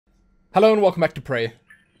Hello and welcome back to Prey.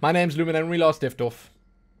 My name's Lumen and we last left off.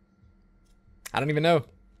 I don't even know.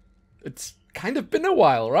 It's kind of been a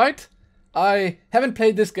while, right? I haven't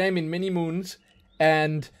played this game in many moons,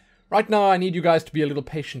 and right now I need you guys to be a little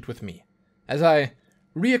patient with me as I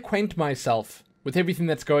reacquaint myself with everything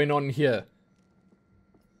that's going on here.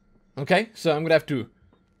 Okay, so I'm gonna have to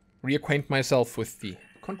reacquaint myself with the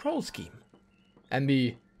control scheme and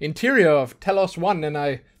the interior of Telos 1, and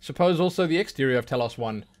I suppose also the exterior of Telos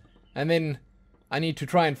 1. And then I need to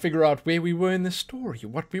try and figure out where we were in the story,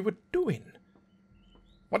 what we were doing,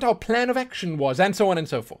 what our plan of action was, and so on and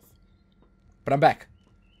so forth. But I'm back.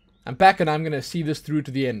 I'm back and I'm going to see this through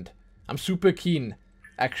to the end. I'm super keen,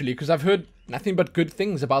 actually, because I've heard nothing but good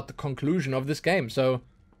things about the conclusion of this game. So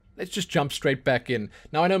let's just jump straight back in.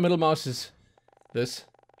 Now I know middle mouse is this.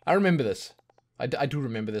 I remember this. I do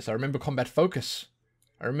remember this. I remember combat focus.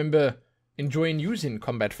 I remember enjoying using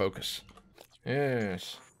combat focus.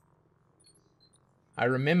 Yes. I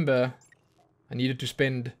remember I needed to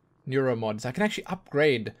spend neuromods. I can actually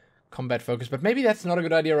upgrade combat focus, but maybe that's not a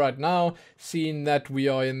good idea right now, seeing that we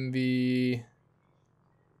are in the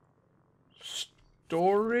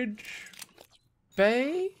storage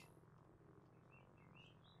bay?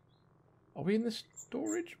 Are we in the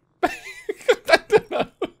storage bay? I don't know.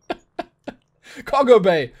 Cargo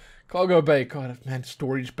bay. Cargo bay. God, man,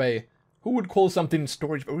 storage bay. Who would call something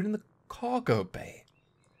storage bay? We're in the cargo bay.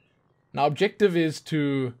 Now, objective is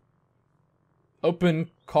to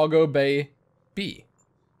open cargo bay B.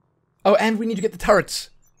 Oh, and we need to get the turrets.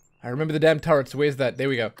 I remember the damn turrets. Where's that? There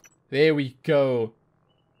we go. There we go.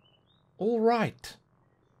 All right.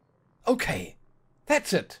 Okay.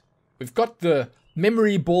 That's it. We've got the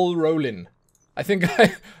memory ball rolling. I think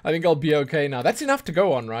I'll be okay now. That's enough to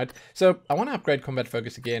go on, right? So I want to upgrade combat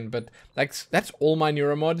focus again, but that's all my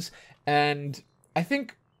neuromods, and I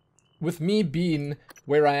think with me being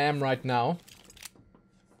where I am right now,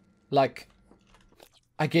 like,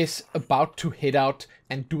 I guess about to head out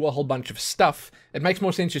and do a whole bunch of stuff, it makes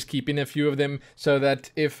more sense just keeping a few of them so that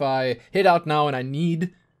if I head out now and I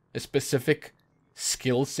need a specific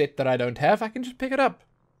skill set that I don't have, I can just pick it up.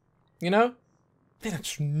 You know? Then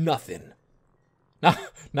it's nothing.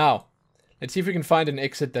 Now, let's see if we can find an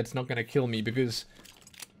exit that's not going to kill me, because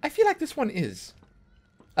I feel like this one is.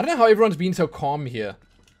 I don't know how everyone's been so calm here.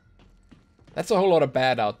 That's a whole lot of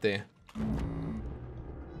bad out there.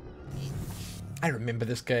 I remember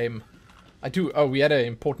this game. I do. Oh, we had an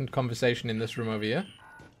important conversation in this room over here.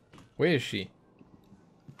 Where is she?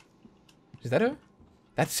 Is that her?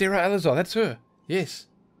 That's Sarah Alazar. That's her. Yes.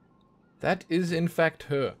 That is in fact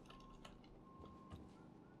her.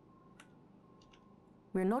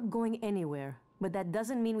 We're not going anywhere, but that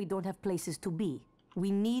doesn't mean we don't have places to be.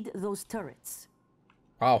 We need those turrets.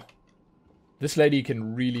 Wow. This lady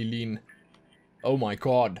can really lean. Oh my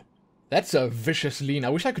god. That's a vicious lean. I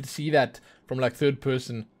wish I could see that from like third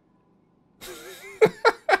person.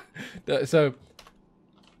 So,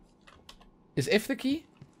 is F the key?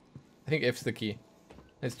 I think F's the key.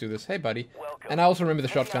 Let's do this. Hey buddy. Welcome. And I also remember the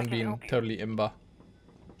shotgun being totally imba.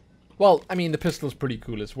 Well, I mean the pistol's pretty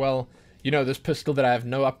cool as well. You know, this pistol that I have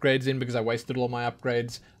no upgrades in because I wasted all my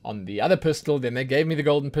upgrades on the other pistol. Then they gave me the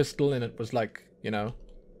golden pistol and it was like, you know,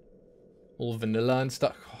 all vanilla and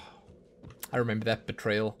stuff. I remember that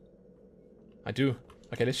betrayal. I do.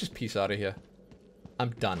 Okay, let's just peace out of here. I'm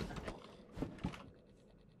done.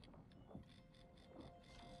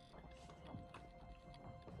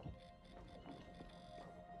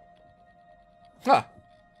 Ah!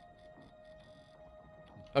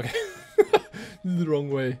 Okay. This is the wrong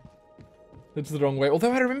way. That's the wrong way.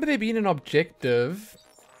 Although I remember there being an objective.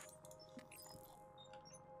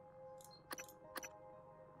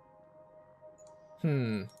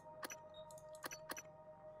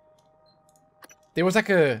 There was like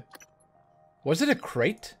a... Was it a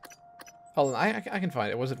crate? Oh, I can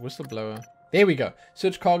find it. Was it whistleblower? There we go.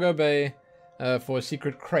 Search cargo bay for a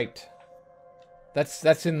secret crate.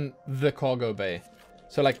 That's in the cargo bay.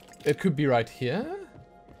 So like, it could be right here?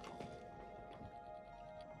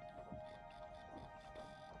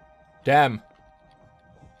 Damn.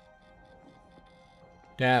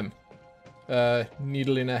 Damn.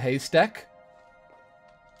 Needle in a haystack?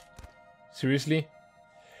 Seriously?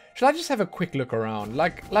 Should I just have a quick look around?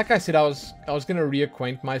 Like I said, I was gonna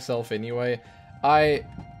reacquaint myself anyway. I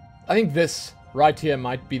think this right here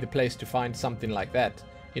might be the place to find something like that.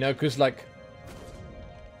 You know, because like...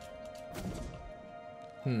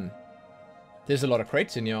 There's a lot of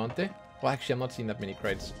crates in here, aren't there? Well, actually, I'm not seeing that many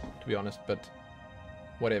crates, to be honest, but...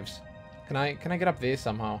 Whatevs. Can I get up there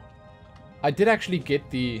somehow? I did actually get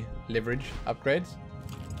the leverage upgrades.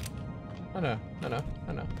 Oh no, no, no,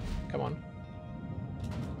 no, no. Come on.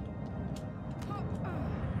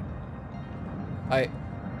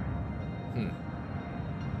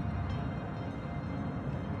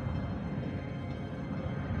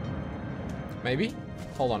 Maybe?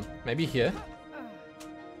 Hold on. Maybe here.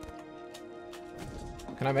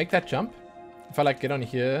 Can I make that jump? If I, like, get on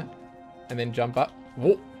here and then jump up.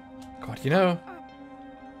 Whoa. God, you know...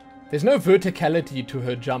 There's no verticality to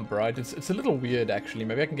her jump, right? It's a little weird, actually.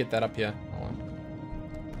 Maybe I can get that up here. Hold on.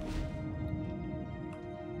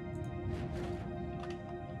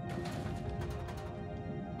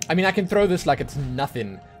 I mean, I can throw this like it's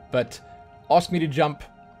nothing, but ask me to jump,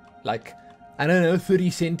 like, I don't know, 30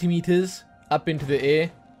 centimeters up into the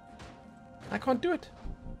air. I can't do it.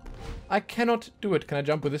 I cannot do it. Can I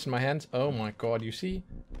jump with this in my hands? Oh my god, you see?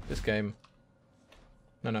 This game.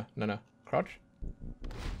 No, no, no, no. Crouch.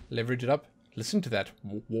 Leverage it up. Listen to that.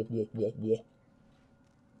 Whoa, whoa, whoa, whoa, whoa.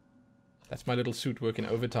 That's my little suit working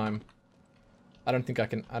overtime. I don't think I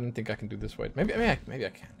can do this. Wait, maybe I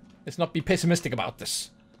can. Let's not be pessimistic about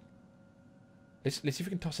this. Let's see if we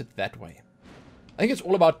can toss it that way. I think it's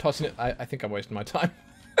all about tossing it. I think I'm wasting my time.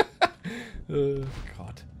 Oh,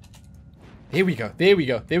 God. There we go. There we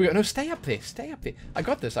go. There we go. No, stay up there. Stay up there. I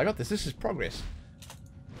got this. I got this. This is progress.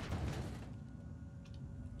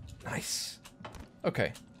 Nice.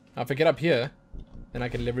 Okay. Now, if I get up here, then I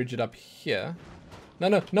can leverage it up here. No,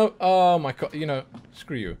 no, no. Oh, my God. You know,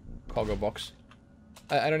 screw you, cargo box.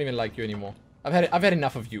 I don't even like you anymore. I've had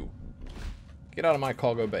enough of you. Get out of my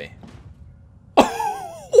cargo bay.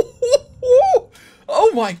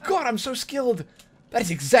 Oh, my God. I'm so skilled. That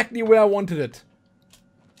is exactly where I wanted it.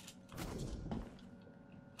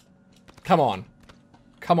 Come on.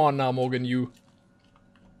 Come on now, Morgan, you.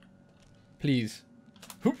 Please.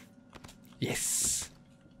 Yes.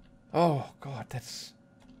 Oh, God, that's...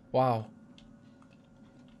 Wow.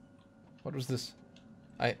 What was this?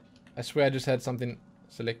 I swear I just had something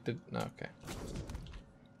selected. No, okay.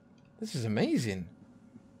 This is amazing.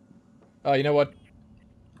 Oh, you know what?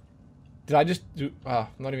 Did I just do... Ah,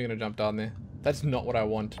 I'm not even going to jump down there. That's not what I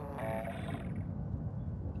want.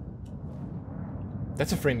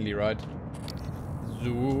 That's a friendly, right?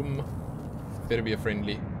 Zoom. Better be a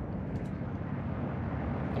friendly.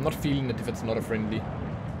 I'm not feeling it if it's not a friendly.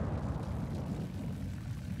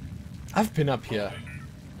 I've been up here.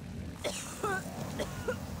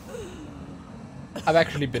 I've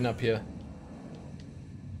actually been up here.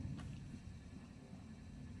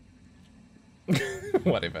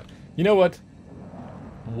 Whatever. You know what?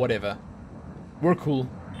 Whatever. We're cool.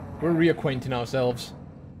 We're reacquainting ourselves.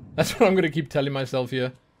 That's what I'm gonna keep telling myself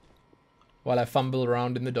here. While I fumble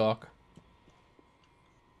around in the dark.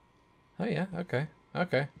 Oh yeah, okay.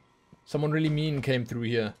 Okay. Someone really mean came through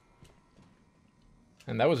here.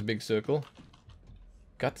 And that was a big circle.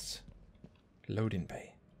 Guts. Loading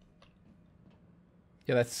bay.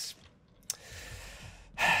 Yeah, that's...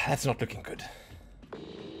 That's not looking good.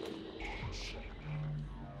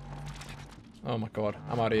 Oh my god.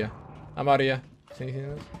 I'm out of here. I'm out of here. See anything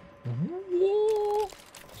else?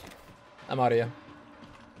 I'm out of here.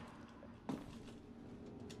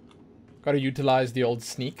 Gotta utilize the old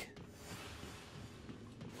sneak.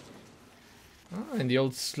 Oh, and the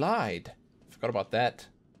old slide. Forgot about that.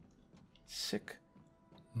 Sick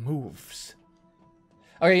moves.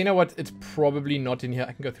 Okay, you know what? It's probably not in here.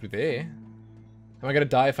 I can go through there. Am I gonna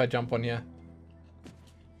die if I jump on here?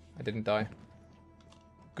 I didn't die.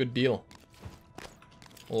 Good deal.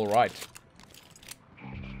 Alright.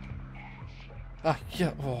 Ah,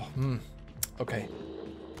 yeah. Oh, okay.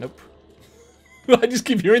 Nope. I just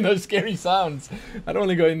keep hearing those scary sounds. I don't want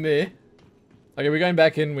to go in there. Okay, we're going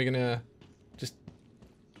back in. We're gonna just...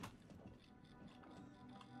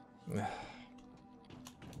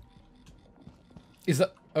 Is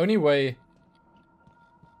the only way...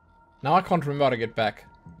 Now I can't remember how to get back.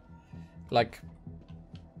 Like,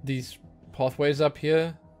 these pathways up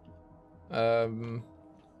here. The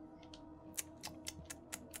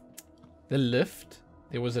lift?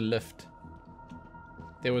 There was a lift.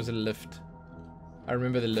 There was a lift. I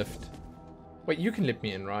remember the lift. Wait, you can let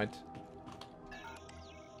me in, right?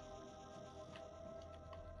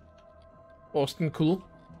 Austin Cool.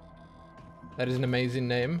 That is an amazing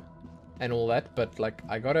name. And all that, but like,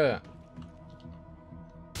 I gotta...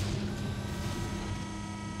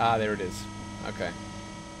 Ah, there it is. Okay.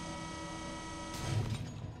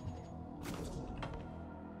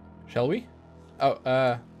 Shall we?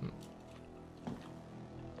 Oh,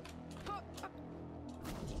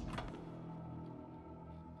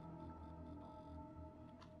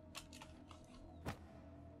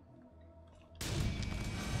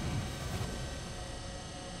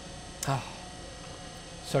 Ah,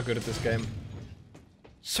 so good at this game.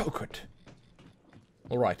 So good.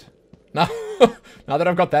 Alright. Now, now that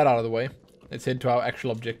I've got that out of the way, Let's head to our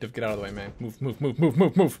actual objective. Get out of the way, man. Move, move, move, move,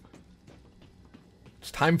 move, move.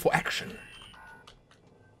 It's time for action.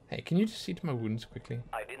 Hey, can you just see to my wounds quickly?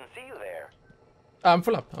 I didn't see you there. I'm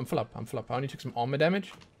full up. I'm full up. I'm full up. I only took some armor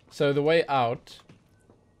damage. So the way out...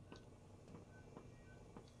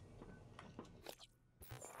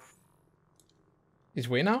 is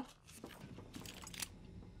where now?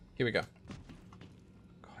 Here we go.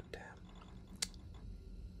 God damn.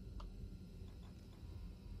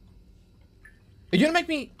 Are you gonna make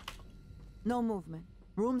me... No movement.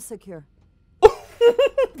 Room secure.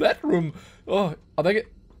 that room. Oh, are they...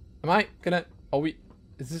 am I gonna... are we...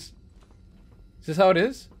 is this how it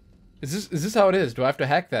is? Is this how it is? Do I have to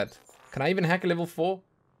hack that? Can I even hack a level 4?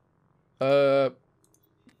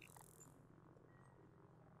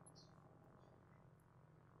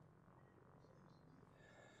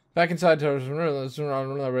 Back inside turrets. I don't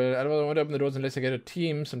want to open the doors unless I get a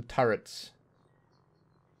team, some turrets.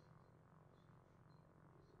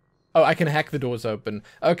 Oh, I can hack the doors open.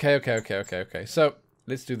 Okay. So,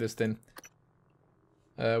 let's do this then.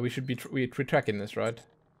 We should be we're tracking this, right?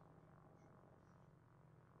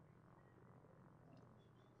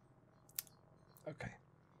 Okay.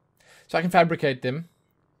 So I can fabricate them.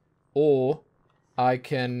 Or I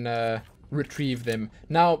can retrieve them.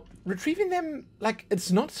 Now, retrieving them, like,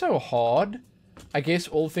 it's not so hard. I guess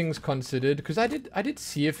all things considered. Because I did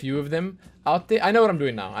see a few of them out there. I know what I'm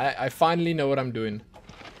doing now. I finally know what I'm doing.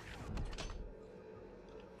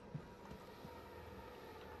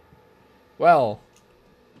 Well,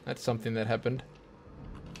 that's something that happened.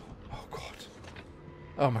 Oh, God.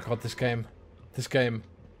 Oh, my God, this game. This game.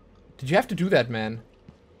 Did you have to do that, man?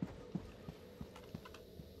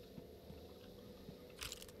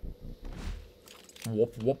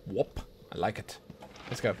 Whoop, whoop, whoop. I like it.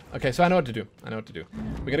 Let's go. Okay, so I know what to do. I know what to do.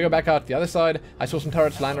 We gotta go back out the other side. I saw some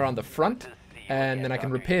turrets lying around the front, and then I can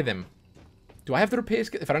repair them. Do I have the repair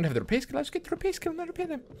skill? If I don't have the repair skill, I'll just get the repair skill and I'll repair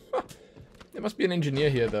them. Huh. There must be an engineer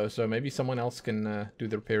here, though, so maybe someone else can do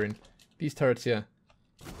the repairing. These turrets here.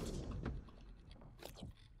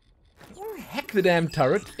 Heck the damn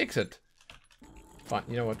turret. Exit. Fine.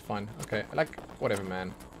 You know what? Fine. Okay. Like, whatever,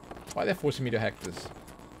 man. Why are they forcing me to hack this?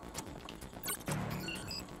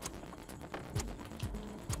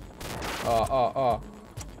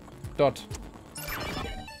 Dot.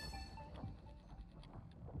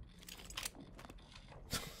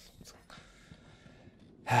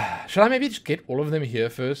 Shall I maybe just get all of them here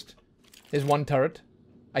first? There's one turret.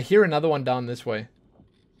 I hear another one down this way.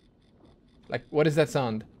 Like, what is that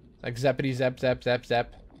sound? Like zappity zap zap zap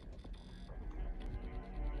zap.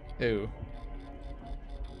 Ew.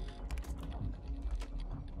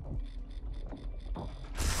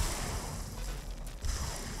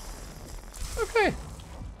 Okay.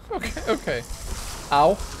 Okay.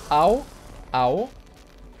 Ow. Ow. Ow.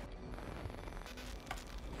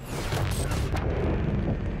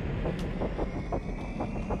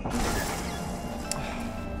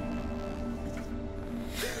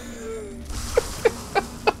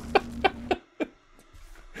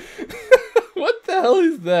 What the hell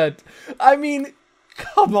is that? I mean,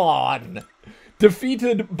 come on.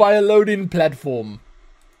 Defeated by a load-in platform.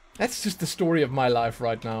 That's just the story of my life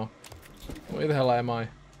right now. Where the hell am I?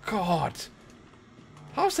 God.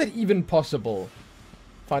 How is that even possible?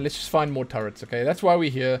 Fine, let's just find more turrets, okay? That's why we're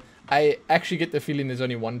here. I actually get the feeling there's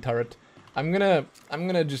only one turret. I'm gonna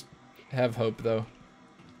just have hope, though.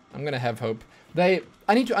 I'm gonna have hope. I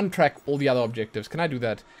need to untrack all the other objectives. Can I do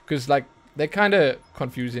that? Because, like, they're kind of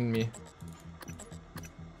confusing me.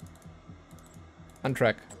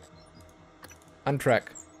 Untrack. Untrack.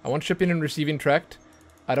 I want shipping and receiving tracked.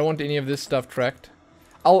 I don't want any of this stuff tracked.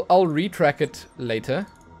 I'll retrack it later.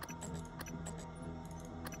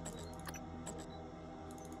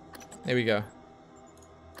 There we go.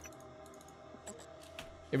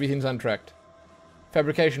 Everything's untracked.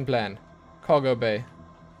 Fabrication plan. Cargo bay.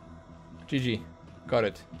 GG. Got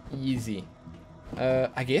it. Easy.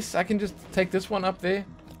 I guess I can just take this one up there.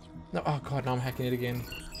 No, oh god, now I'm hacking it again.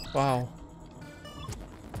 Wow.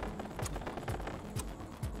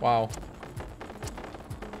 Wow.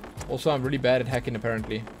 Also, I'm really bad at hacking,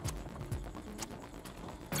 apparently.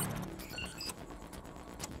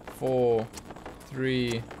 4,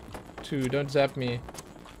 3, 2. Don't zap me.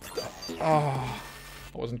 Oh,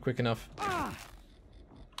 I wasn't quick enough.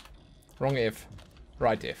 Wrong F.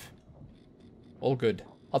 Right F. All good.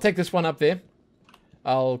 I'll take this one up there.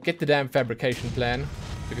 I'll get the damn fabrication plan,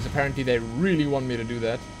 because apparently they really want me to do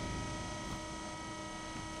that.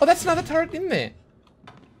 Oh, that's another turret in there.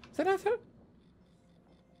 Is that another turret?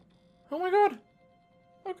 Oh my god.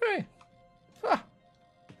 Okay. Ah.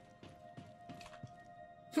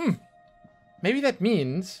 Maybe that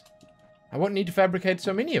means I won't need to fabricate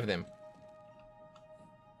so many of them.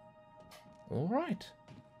 Alright.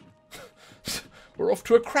 We're off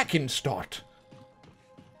to a cracking start.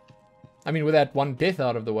 I mean, with that one death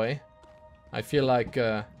out of the way, I feel like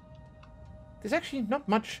there's actually not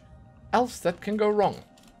much else that can go wrong.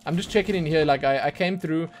 I'm just checking in here, like I came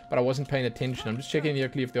through, but I wasn't paying attention. I'm just checking in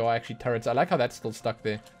here if there are actually turrets. I like how that's still stuck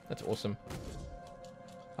there. That's awesome.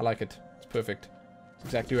 I like it. It's perfect. It's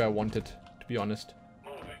exactly where I want it, to be honest.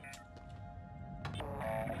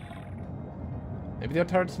 Maybe there are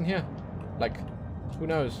turrets in here. Like, who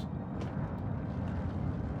knows?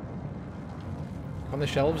 On the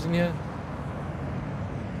shelves in here?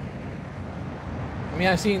 I mean,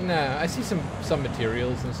 I see some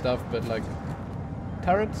materials and stuff, but like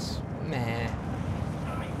turrets, nah.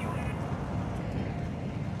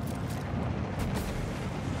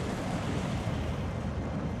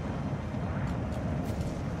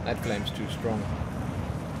 That flame's too strong.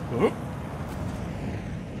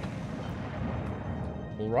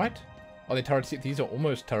 All right. Are they turrets? These are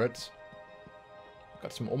almost turrets.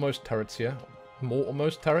 Got some almost turrets here. More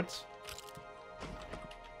almost turrets.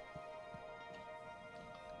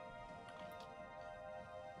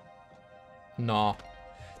 Nah.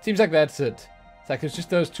 Seems like that's it. It's like it's just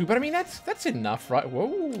those two. But I mean, that's enough, right?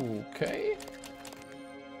 Whoa, okay.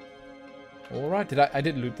 Alright, I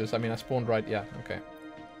did loot this. I mean, I spawned right. Yeah, okay.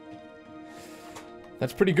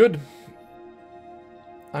 That's pretty good.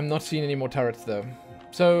 I'm not seeing any more turrets, though.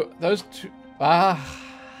 So, those two...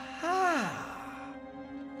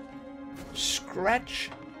 Scratch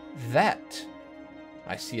that.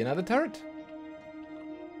 I see another turret.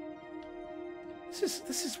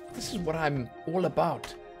 This is what I'm all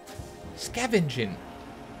about. Scavenging.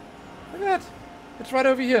 Look at that. It's right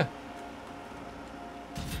over here.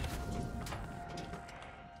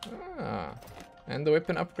 Ah. And the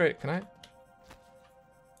weapon upgrade. Can I?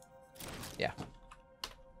 Yeah.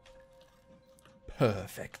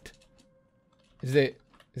 Perfect. Is there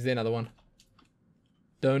another one?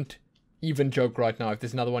 Don't even joke right now. If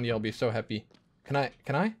there's another one, yeah, I'll be so happy. Can I?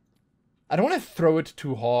 I don't want to throw it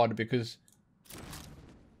too hard because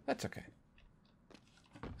that's okay.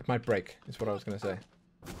 It might break, is what I was going to say.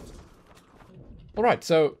 Alright,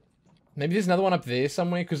 so maybe there's another one up there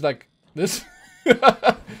somewhere, because like this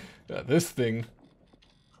this thing,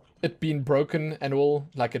 it being broken and all,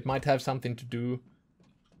 like it might have something to do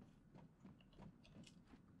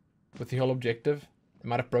with the whole objective. It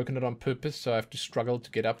might have broken it on purpose, so I have to struggle to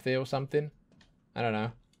get up there or something. I don't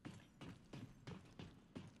know.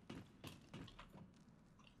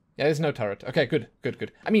 Yeah, there's no turret. Okay, good.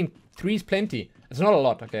 I mean, 3 is plenty. It's not a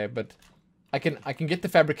lot, okay, but I can get the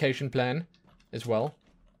fabrication plan as well.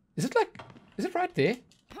 Is it right there?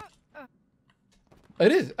 Oh,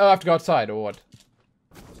 it is. Oh, I have to go outside or what?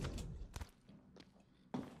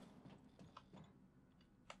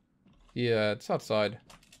 Yeah, it's outside.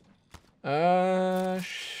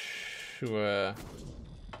 Sure.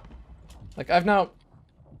 Like I've now.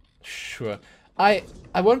 Sure. I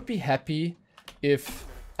won't be happy if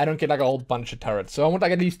I don't get like a whole bunch of turrets. So I want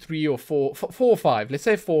like at least 3 or 4 or 5. Let's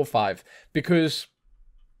say 4 or 5. Because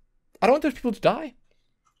I don't want those people to die.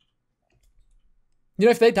 You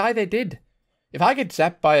know, if they die, they did. If I get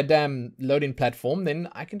zapped by a damn loading platform, then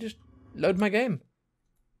I can just load my game.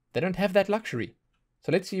 They don't have that luxury.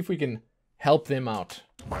 So let's see if we can help them out.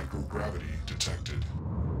 Microgravity detected.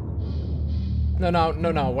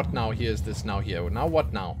 No, what now? Here's this now here. Now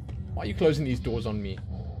what now? Why are you closing these doors on me?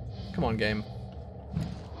 Come on, game.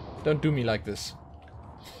 Don't do me like this.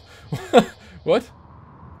 What?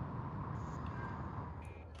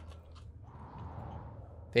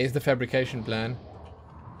 There's the fabrication plan.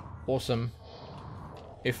 Awesome.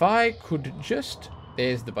 If I could just...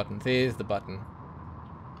 There's the button. There's the button.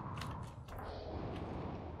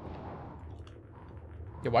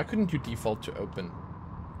 Yeah, why couldn't you default to open?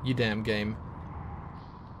 You damn game.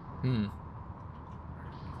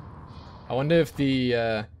 I wonder if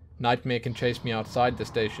the nightmare can chase me outside the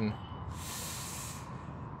station.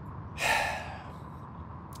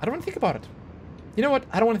 I don't want to think about it. You know what?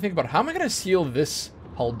 I don't want to think about it. How am I going to seal this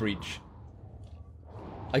hull breach?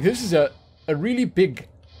 Like, this is a really big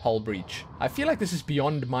hull breach. I feel like this is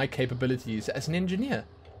beyond my capabilities as an engineer.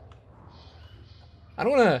 I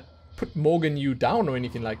don't want to put Morgan you down or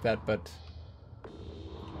anything like that, but...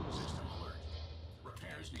 System alert.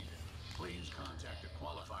 Repairs needed. Please contact a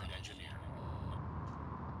qualified engineer.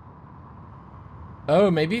 Oh,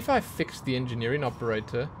 maybe if I fix the engineering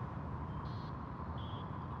operator...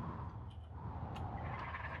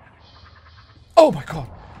 Oh my god!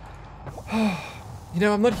 You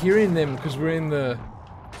know, I'm not hearing them because we're in the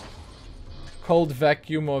cold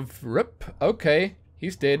vacuum of RIP. Okay,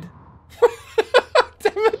 he's dead.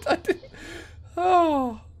 What? I didn't...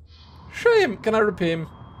 Oh. Shame. Can I repair him?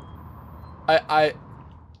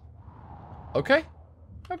 Okay.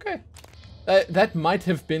 Okay. That might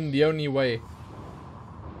have been the only way.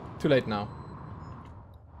 Too late now.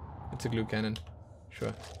 It's a glue cannon.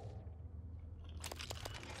 Sure.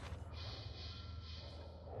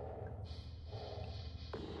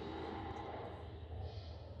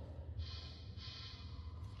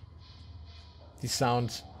 These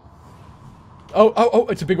sounds. Oh,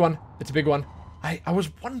 it's a big one. It's a big one. I was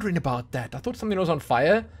wondering about that. I thought something was on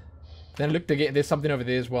fire. Then I looked again. There's something over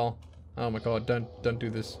there as well. Oh my god, don't do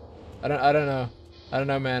this. I don't know. I don't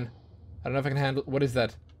know, man. I don't know if I can handle... What is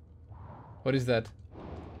that? What is that?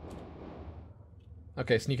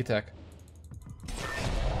 Okay, sneak attack.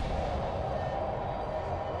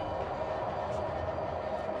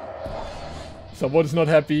 Someone's not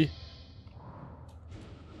happy.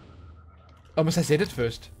 Oh, must I said it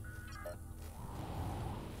first?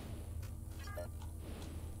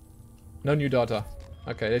 No new data.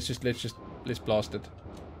 Okay, let's blast it.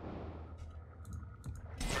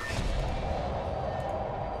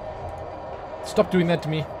 Stop doing that to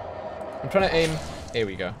me. I'm trying to aim. There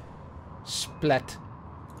we go. Splat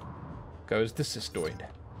goes the cystoid.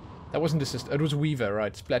 That wasn't the cystoid. It was Weaver,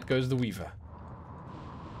 right? Splat goes the Weaver.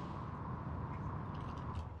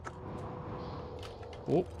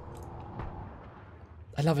 Oh.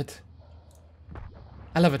 I love it.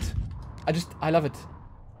 I love it. I love it.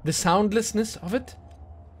 The soundlessness of it.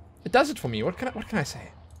 It does it for me. What can I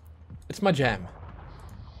say? It's my jam.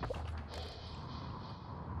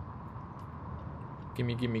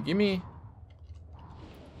 Gimme, gimme, gimme.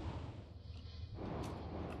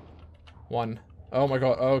 One. Oh my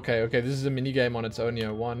god. Okay, okay. This is a mini game on its own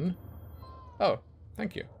here. One. Oh,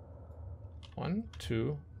 thank you. 1,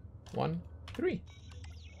 2, 1, 3.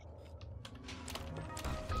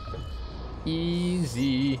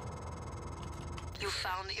 Easy. You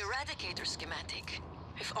found the Eradicator schematic.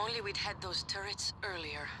 If only we'd had those turrets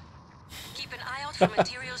earlier. Keep an eye out for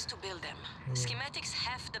materials to build them. Schematics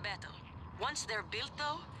half the battle. Once they're built,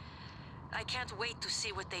 though, I can't wait to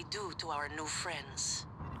see what they do to our new friends.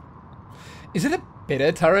 Is it a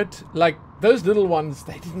better turret? Like, those little ones,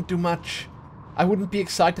 they didn't do much. I wouldn't be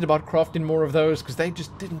excited about crafting more of those, because they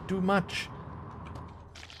just didn't do much.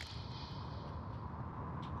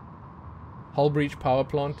 Hull breach power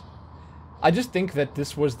plant. I just think that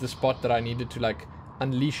this was the spot that I needed to, like,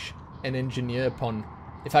 unleash an engineer upon.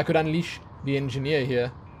 If I could unleash the engineer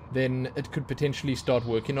here, then it could potentially start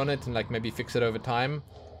working on it and, like, maybe fix it over time.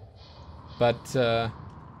 But,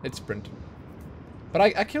 it's sprint. But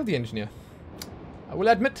I killed the engineer. I will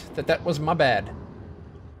admit that that was my bad.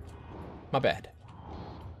 My bad.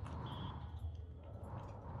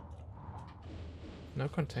 No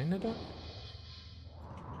container door?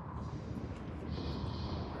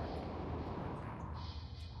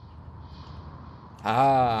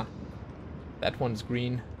 Ah, that one's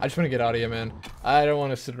green. I just want to get out of here, man. I don't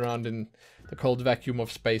want to sit around in the cold vacuum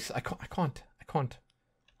of space. I can't.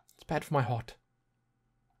 It's bad for my heart.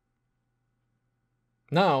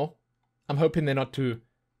 Now, I'm hoping they're not too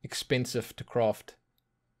expensive to craft.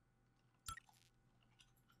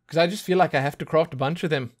 Because I just feel like I have to craft a bunch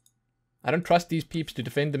of them. I don't trust these peeps to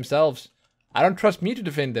defend themselves. I don't trust me to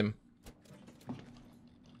defend them.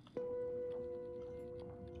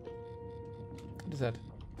 What is that?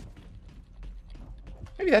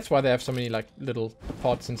 Maybe that's why they have so many, like, little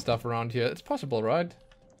pots and stuff around here. It's possible, right?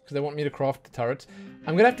 Because they want me to craft the turrets.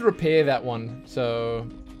 I'm gonna have to repair that one, so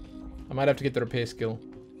I might have to get the repair skill.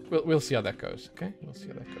 We'll see how that goes, okay? We'll see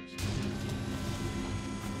how that goes.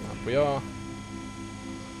 Up we are.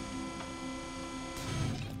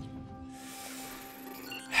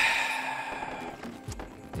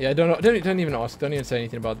 Yeah, don't even ask. Don't even say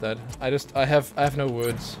anything about that. I have no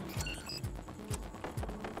words.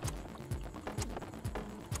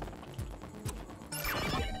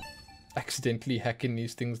 Accidentally hacking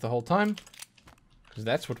these things the whole time, because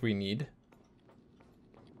that's what we need.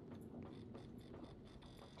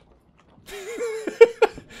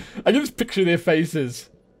 I can just picture their faces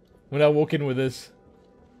when I walk in with this.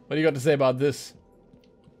 What do you got to say about this?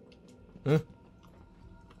 Huh?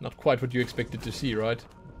 Not quite what you expected to see, right?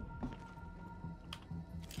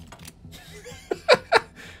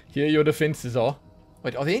 Here your defenses are.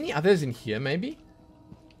 Wait, are there any others in here, maybe?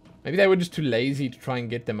 Maybe they were just too lazy to try and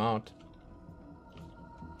get them out.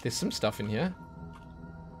 There's some stuff in here.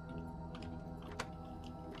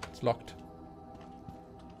 It's locked.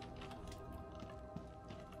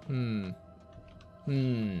 Okay,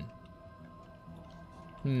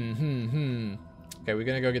 we're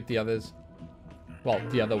gonna go get the others. Well,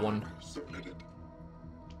 the other one.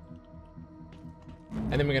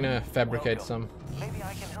 And then we're gonna fabricate Welcome. some. Maybe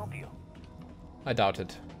I can help you. I doubt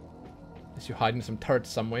it. Unless you're hiding some turrets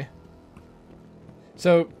somewhere.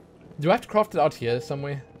 So, do I have to craft it out here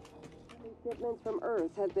somewhere? Shipments from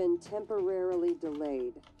Earth have been temporarily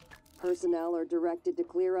delayed. Personnel are directed to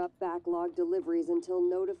clear up backlog deliveries until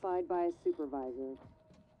notified by a supervisor.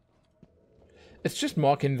 It's just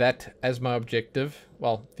marking that as my objective.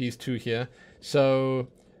 Well, these two here. So,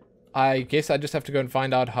 I guess I just have to go and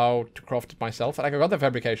find out how to craft it myself. Like, I got the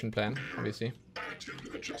fabrication plan, obviously.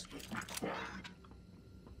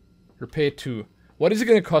 Repair 2. What is it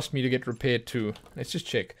going to cost me to get repair 2? Let's just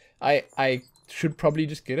check. I should probably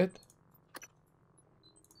just get it.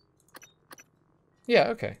 Yeah,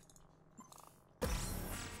 okay.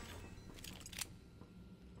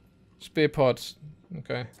 Spare parts.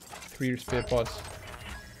 Okay. 3 spare parts.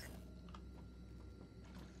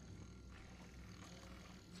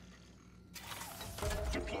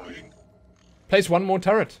 Deploying. Place 1 more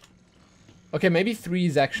turret. Okay, maybe 3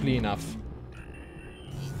 is actually enough.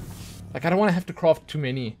 Like, I don't want to have to craft too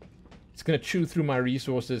many. It's gonna chew through my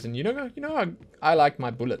resources, and you know, I like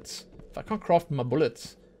my bullets. If I can't craft my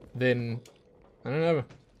bullets, then I don't know.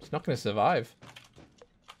 It's not gonna survive.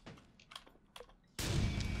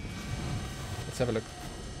 Let's have a look.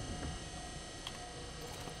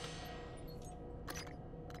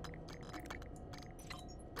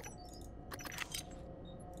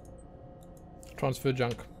 Transfer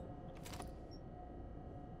junk.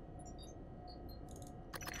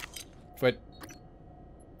 Wait.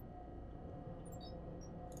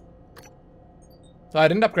 So I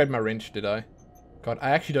didn't upgrade my wrench, did I? God,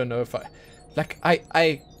 I actually don't know if I... Like,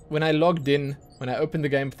 when I logged in, when I opened the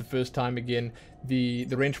game for the first time again, the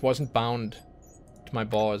wrench wasn't bound to my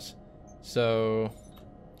bars. So...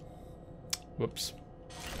 Whoops.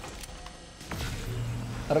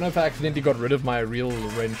 I don't know if I accidentally got rid of my real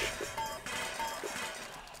wrench.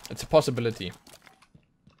 It's a possibility.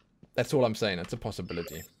 That's all I'm saying, it's a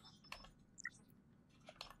possibility.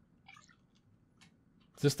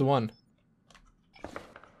 Is this the one?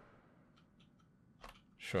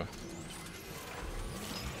 Sure.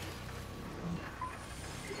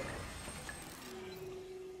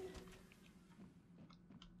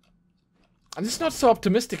 I'm just not so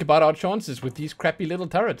optimistic about our chances with these crappy little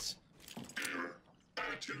turrets.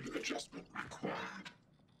 Attitude adjustment required.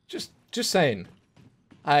 Just saying.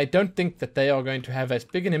 I don't think that they are going to have as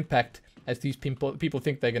big an impact as these people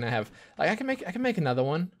think they're going to have. Like, I can make another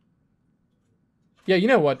one. Yeah, you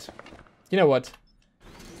know what? You know what?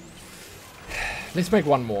 Let's make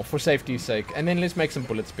one more for safety's sake, and then let's make some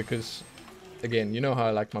bullets because, again, you know how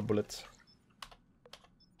I like my bullets.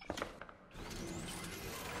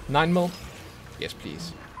 9mm? Yes,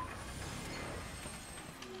 please.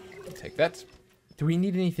 Take that. Do we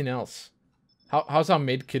need anything else? How's our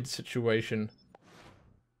medkit situation?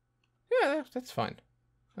 Yeah, that's fine.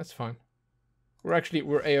 That's fine. We're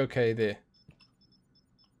A-okay there.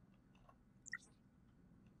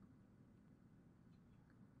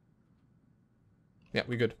 Yeah,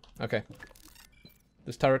 we're good. Okay.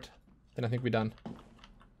 This turret, then I think we're done.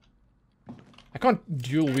 I can't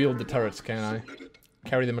dual wield the turrets, can I?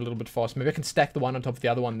 Carry them a little bit fast. Maybe I can stack the one on top of the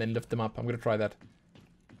other one, then lift them up. I'm gonna try that.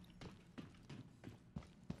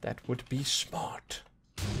 That would be smart.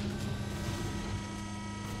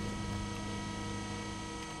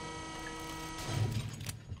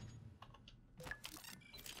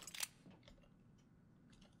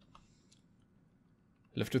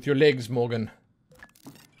 Lift with your legs, Morgan.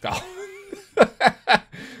 Oh.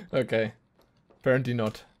 Okay. Apparently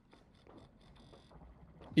not.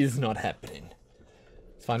 Is not happening.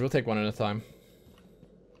 It's fine, we'll take one at a time.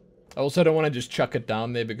 I also don't want to just chuck it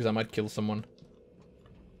down there because I might kill someone.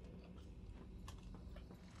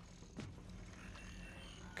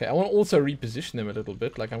 Okay, I want to also reposition them a little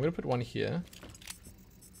bit. Like, I'm going to put one here.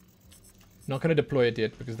 Not going to deploy it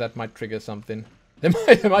yet because that might trigger something. They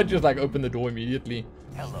might just, like, open the door immediately.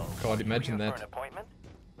 Hello. God, imagine Here for that. an appointment?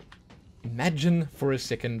 Imagine for a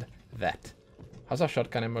second that. How's our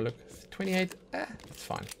shotgun ammo look? 28? That's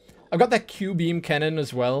fine. I've got that Q-beam cannon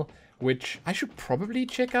as well, which I should probably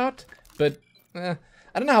check out, but I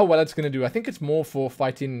don't know how well it's going to do. I think it's more for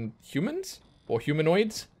fighting humans or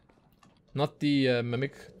humanoids, not the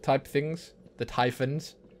mimic type things, the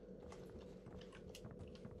Typhons.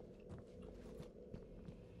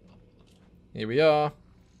 Here we are.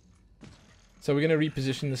 So we're going to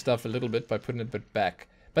reposition the stuff a little bit by putting it a bit back.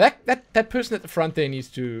 But that person at the front there needs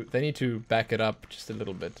to, they need to back it up just a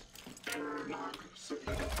little bit.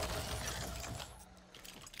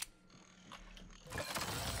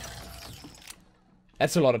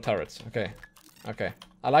 That's a lot of turrets. Okay. Okay.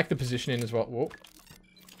 I like the positioning as well. Whoa.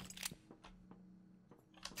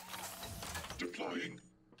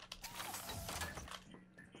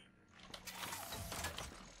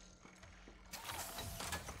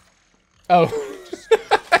 Oh.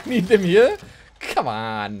 I need them here? Come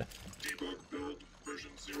on.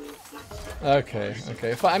 Okay,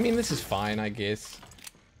 okay. I mean, this is fine, I guess.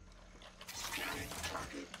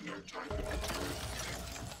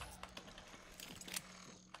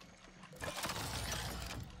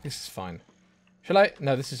 This is fine. Shall I?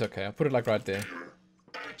 No, this is okay. I'll put it like right there.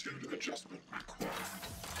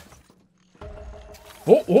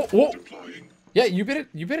 Oh, oh, oh! Yeah, you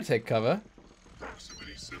better take cover.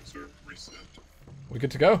 We're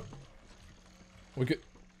good to go. We're good.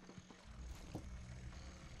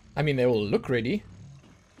 I mean, they all look ready.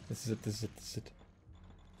 This is it, this is it, this is it.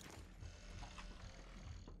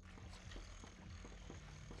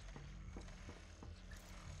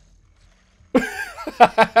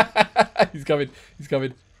 He's coming, he's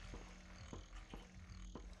coming.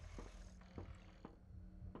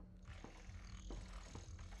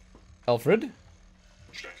 Alfred?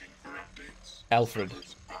 Checking for updates. Alfred.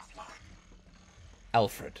 Offline.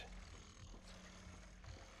 Alfred.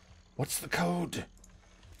 What's the code?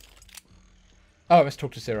 Oh, I must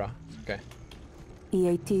talk to Sarah. Okay.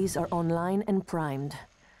 EATs are online and primed.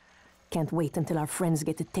 Can't wait until our friends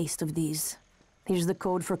get a taste of these. Here's the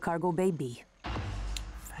code for Cargo Bay B.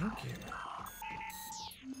 Thank you.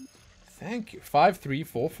 Thank you.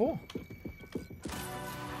 5344.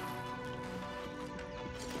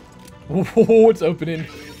 Oh, it's opening.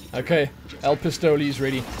 Okay. El Pistoli's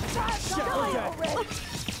ready.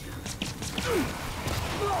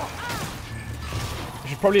 I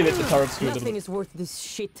should probably let the turrets do a little Nothing is worth this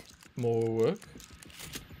shit. more work.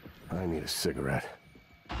 I need a cigarette.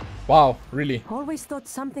 Wow, really? Always thought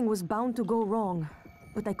something was bound to go wrong,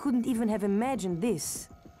 but I couldn't even have imagined this.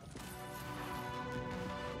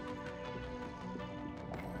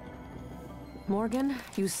 Morgan,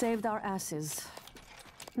 you saved our asses.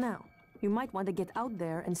 Now, you might want to get out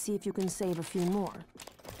there and see if you can save a few more.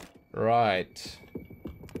 Right.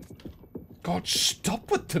 God, stop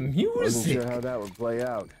with the music! Wasn't sure how that would play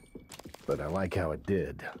out, but I like how it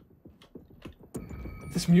did.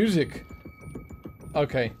 This music.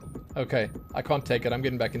 Okay. Okay. I can't take it. I'm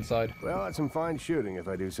getting back inside. Well, that's some fine shooting, if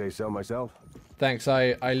I do say so myself. Thanks.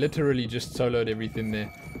 I literally just soloed everything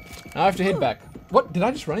there. Now I have to head back. What? Did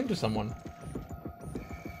I just run into someone?